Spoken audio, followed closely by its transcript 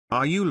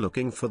Are you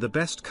looking for the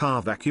best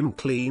car vacuum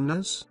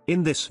cleaners?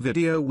 In this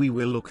video we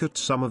will look at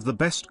some of the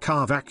best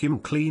car vacuum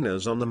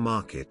cleaners on the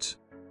market.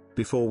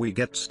 Before we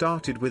get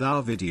started with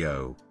our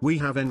video, we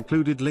have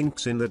included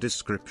links in the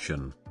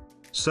description.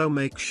 So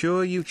make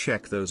sure you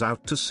check those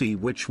out to see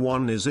which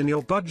one is in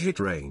your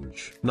budget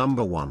range.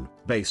 Number 1.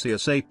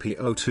 Baseus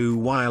AP02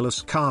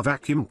 Wireless Car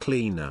Vacuum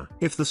Cleaner.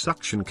 If the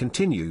suction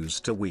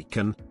continues to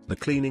weaken, the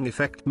cleaning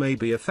effect may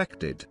be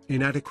affected.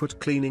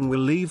 Inadequate cleaning will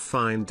leave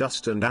fine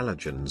dust and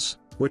allergens,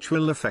 which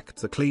will affect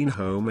the clean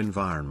home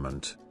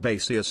environment.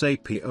 Baseus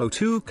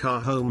AP02 Car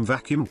Home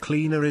Vacuum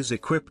Cleaner is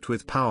equipped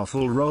with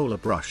powerful roller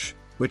brush,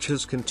 which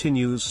has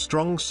continuous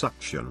strong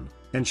suction,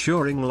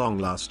 ensuring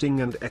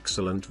long-lasting and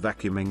excellent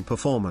vacuuming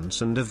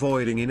performance and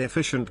avoiding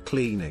inefficient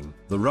cleaning.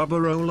 The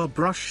rubber roller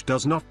brush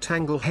does not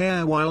tangle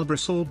hair while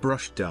bristle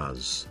brush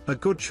does. A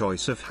good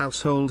choice of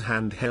household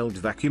handheld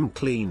vacuum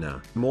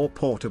cleaner. More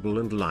portable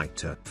and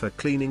lighter. For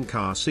cleaning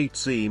car seat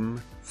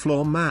seam,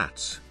 floor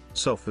mats,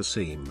 sofa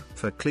seam.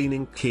 For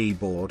cleaning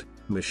keyboard,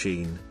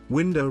 machine,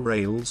 window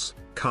rails,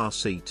 car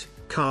seat,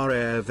 car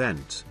air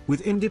vent.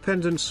 With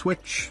independent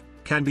switch,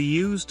 can be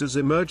used as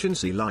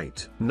emergency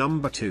light.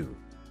 Number 2.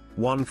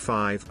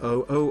 15000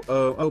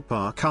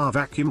 OPA Car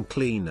Vacuum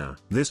Cleaner.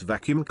 This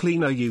vacuum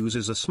cleaner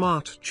uses a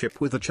smart chip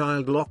with a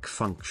child lock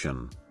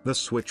function. The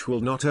switch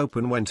will not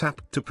open when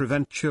tapped to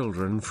prevent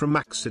children from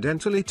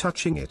accidentally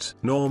touching it.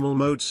 Normal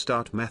mode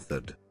start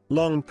method.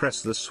 Long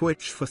press the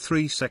switch for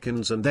 3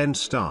 seconds and then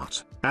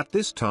start. At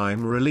this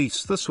time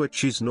release the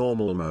switch's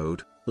normal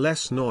mode,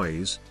 less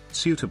noise,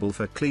 suitable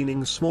for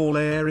cleaning small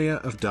area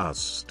of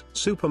dust.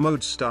 Super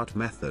mode start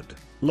method.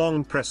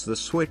 Long press the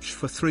switch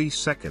for 3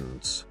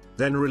 seconds.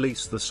 Then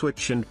release the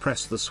switch and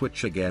press the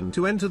switch again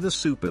to enter the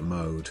super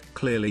mode.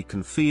 Clearly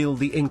can feel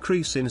the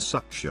increase in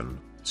suction,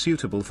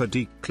 suitable for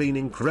deep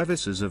cleaning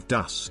crevices of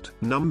dust.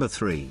 Number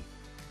 3.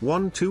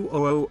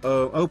 12000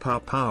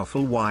 OPA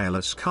Powerful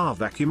Wireless Car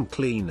Vacuum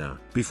Cleaner.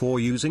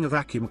 Before using a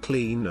vacuum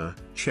cleaner,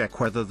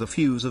 check whether the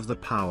fuse of the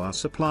power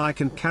supply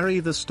can carry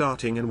the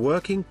starting and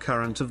working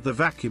current of the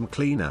vacuum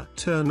cleaner.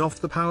 Turn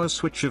off the power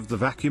switch of the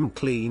vacuum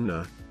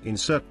cleaner.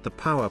 Insert the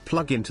power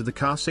plug into the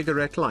car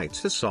cigarette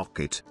lighter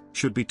socket.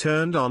 Should be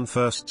turned on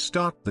first.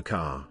 Start the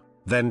car.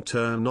 Then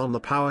turn on the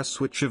power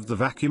switch of the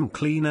vacuum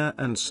cleaner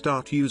and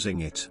start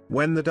using it.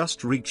 When the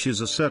dust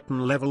reaches a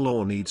certain level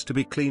or needs to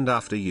be cleaned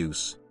after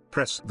use,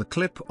 press the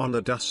clip on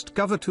the dust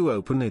cover to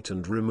open it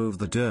and remove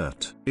the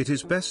dirt. It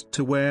is best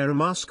to wear a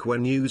mask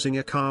when using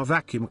a car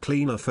vacuum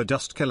cleaner for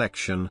dust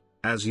collection,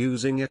 as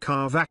using a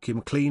car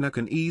vacuum cleaner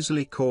can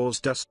easily cause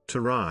dust to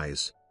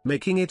rise,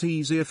 making it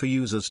easier for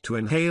users to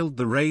inhale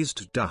the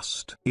raised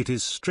dust. It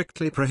is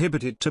strictly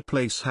prohibited to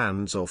place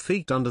hands or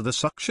feet under the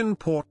suction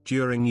port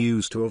during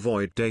use to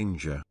avoid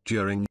danger.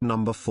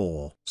 Number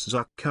 4.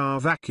 Szuk Car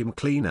Vacuum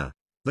Cleaner.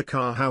 The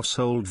car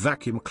household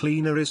vacuum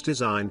cleaner is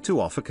designed to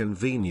offer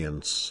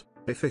convenience,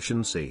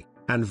 efficiency,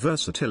 and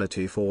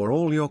versatility for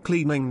all your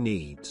cleaning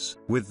needs.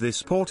 With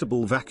this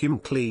portable vacuum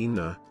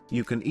cleaner,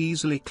 you can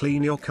easily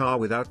clean your car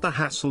without the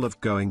hassle of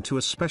going to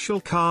a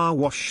special car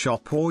wash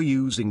shop or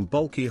using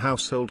bulky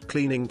household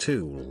cleaning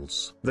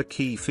tools. The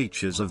key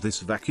features of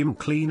this vacuum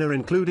cleaner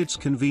include its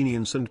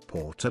convenience and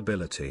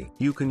portability.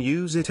 You can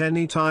use it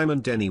anytime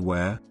and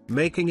anywhere,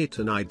 making it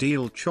an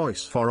ideal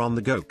choice for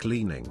on-the-go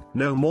cleaning.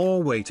 No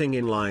more waiting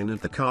in line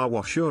at the car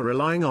wash or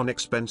relying on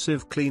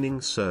expensive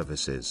cleaning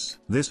services.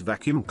 This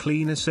vacuum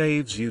cleaner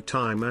saves you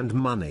time and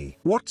money.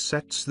 What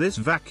sets this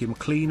vacuum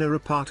cleaner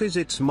apart is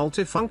its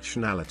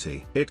multifunctionality.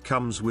 It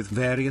comes with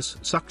various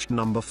suction.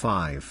 Number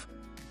 5.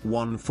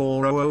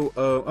 14000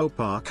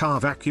 OPA Car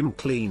Vacuum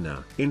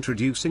Cleaner.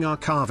 Introducing our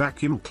car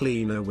vacuum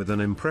cleaner with an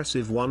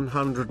impressive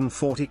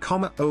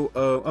 140,000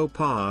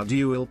 OPA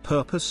dual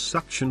purpose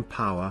suction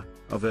power,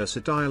 a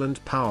versatile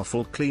and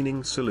powerful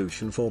cleaning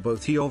solution for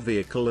both your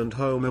vehicle and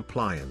home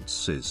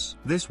appliances.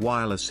 This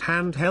wireless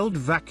handheld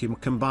vacuum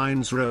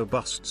combines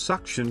robust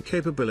suction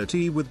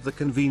capability with the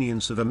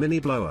convenience of a mini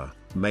blower,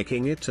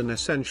 making it an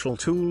essential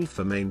tool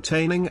for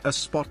maintaining a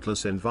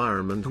spotless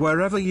environment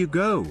wherever you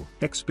go.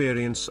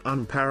 Experience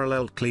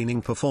unparalleled cleaning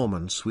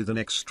performance with an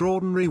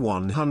extraordinary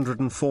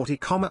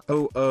 140,000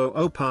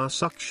 OPA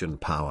suction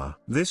power.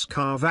 This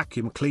car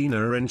vacuum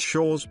cleaner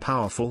ensures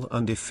powerful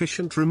and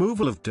efficient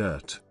removal of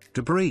dirt,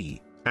 debris,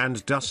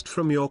 and dust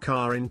from your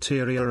car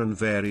interior and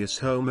various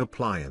home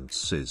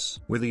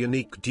appliances. With a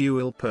unique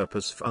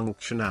dual-purpose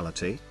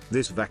functionality,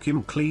 this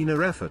vacuum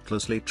cleaner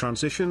effortlessly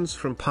transitions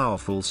from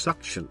powerful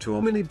suction to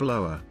a mini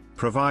blower,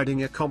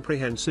 providing a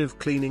comprehensive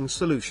cleaning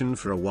solution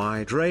for a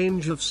wide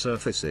range of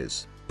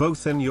surfaces,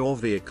 both in your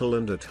vehicle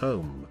and at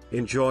home.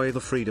 Enjoy the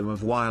freedom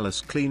of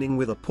wireless cleaning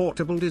with a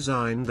portable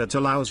design that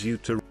allows you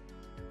to